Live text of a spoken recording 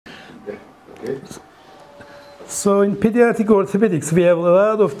Okay. So in pediatric orthopedics, we have a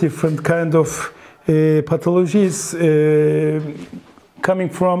lot of different kind of pathologies coming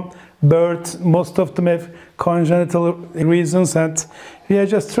from birth. Most of them have congenital reasons, and we are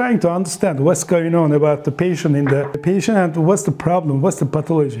just trying to understand what's going on about the patient and what's the problem, what's the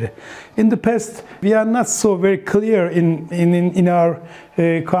pathology. In the past, we are not so very clear in our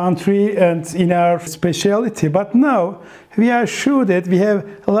country and in our specialty, but now we are sure that we have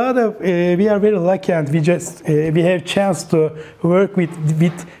a lot of, we are very lucky, and we have chance to work with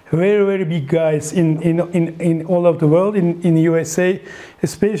very big guys in all of the world, in USA,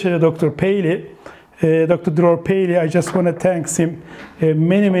 especially Dr. Paley. Dr. Paley, I just want to thank him,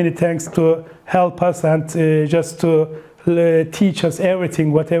 many thanks to help us and just to teach us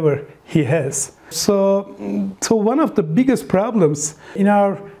everything, whatever he has. So one of the biggest problems in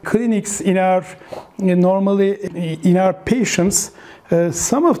our clinics, normally in our patients,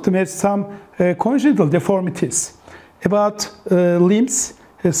 some of them have some congenital deformities about limbs.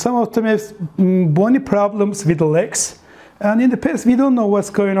 Some of them have bony problems with the legs, and in the past we don't know what's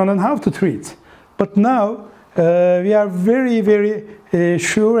going on and how to treat. But now we are very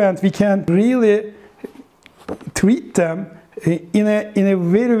sure, and we can really treat them in a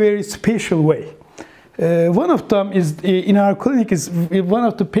very special way. One of them is in our clinic is one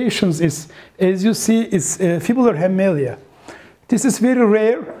of the patients is, as you see, is fibular hemimelia. This is very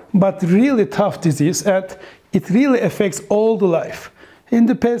rare but really tough disease, and it really affects all the life. In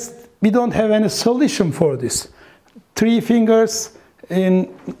the past, we don't have any solution for this. 3 fingers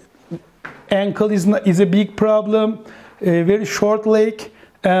in ankle is a big problem, a very short leg,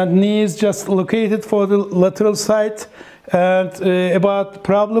 and knee is just located for the lateral side, and about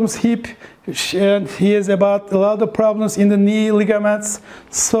problems hip, and he has about a lot of problems in the knee ligaments.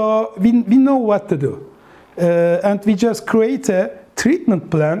 So we know what to do, and we just create a treatment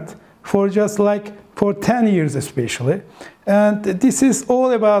plan for just like for 10 years especially, and this is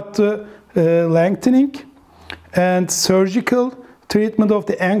all about lengthening and surgical treatment of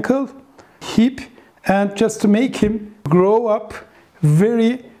the ankle, hip, and just to make him grow up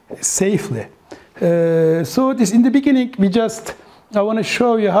very safely. So this in the beginning, I want to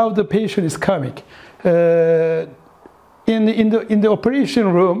show you how the patient is coming. In the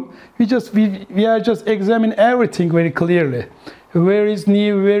operation room, we are just examining everything very clearly. Where is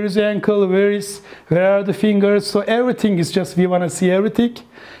knee, where is ankle, where are the fingers? So everything is just, we want to see everything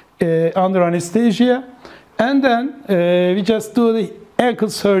under anesthesia. And then we just do the ankle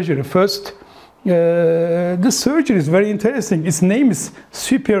surgery first. The surgery is very interesting. Its name is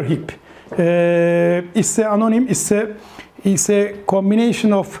super hip. It's an anonym. It's a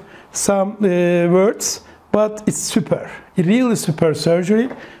combination of some words, but it's super. Really super surgery.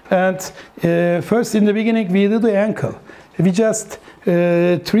 And first, in the beginning, we do the ankle. We just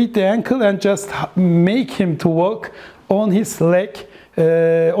treat the ankle and just make him to walk on his leg,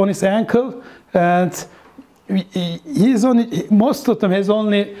 on his ankle, and most of them has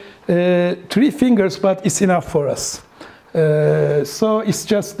only 3 fingers, but it's enough for us. So it's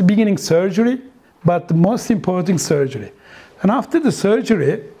just the beginning surgery, but the most important surgery. And after the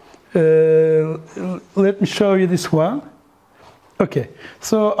surgery, let me show you this one. Okay,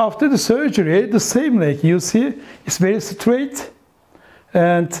 so after the surgery, the same leg, you see, it's very straight,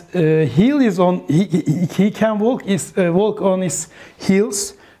 and heel is on. He can walk on his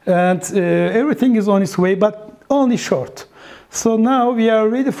heels, and everything is on its way, but only short. So now we are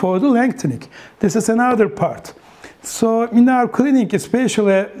ready for the lengthening. This is another part. So in our clinic,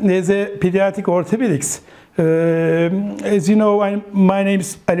 especially as a pediatric orthopedics, as you know, my name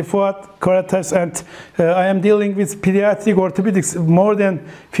is Fuat Karataş, and I am dealing with pediatric orthopedics more than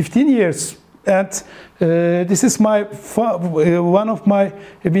 15 years. And this is one of my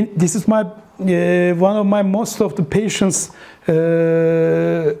most of the patients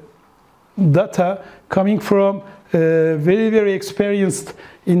data coming from very experienced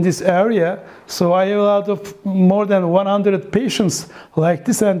in this area. So I have a lot of more than 100 patients like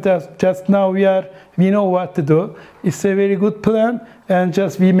this, and just now we know what to do. It's a very good plan, and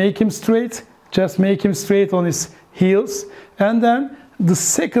just we make him straight, on his heels, and then the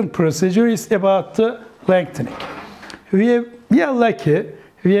second procedure is about the lengthening. We are lucky.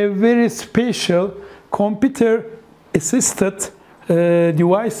 We have very special computer assisted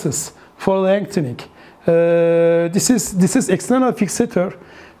devices for lengthening. This is external fixator.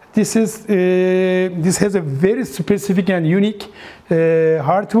 This has a very specific and unique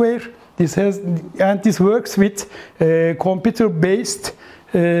hardware. This works with computer based,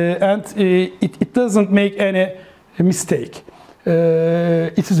 and it doesn't make any mistake.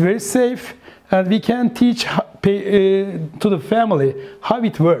 It is very safe, and we can teach to the family how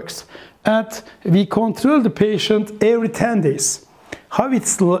it works. And we control the patient every 10 days. How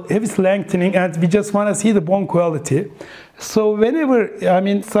it's lengthening, and we just want to see the bone quality. So whenever, I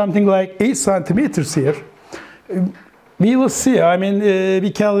mean, something like 8 centimeters here, we will see, I mean,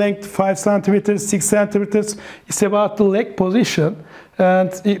 we can length 5 centimeters, 6 centimeters. It's about the leg position.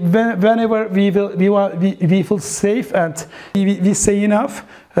 And whenever we feel safe and we say enough,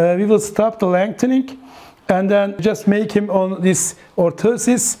 we will stop the lengthening and then just make him on this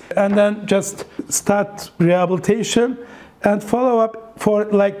orthosis and then just start rehabilitation and follow up for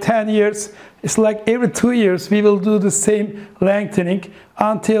like 10 years. It's like every 2 years we will do the same lengthening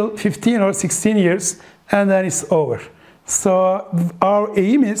until 15 or 16 years, and then it's over. So our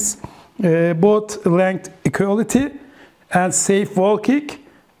aim is both length equality and safe walking,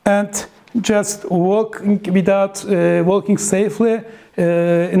 and just walking without walking safely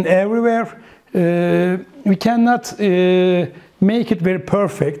in everywhere. We cannot make it very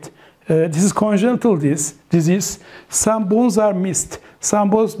perfect. This is congenital disease. Some bones are missed. Some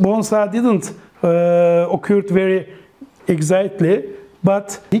bones didn't occur very exactly,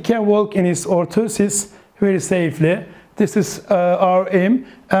 but he can walk in his orthosis very safely. This is our aim.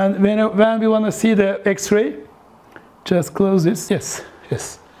 And when we want to see the X-ray, just close this. Yes,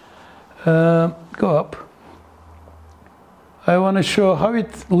 yes. Go up. I want to show how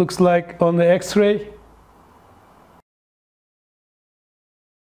it looks like on the X-ray.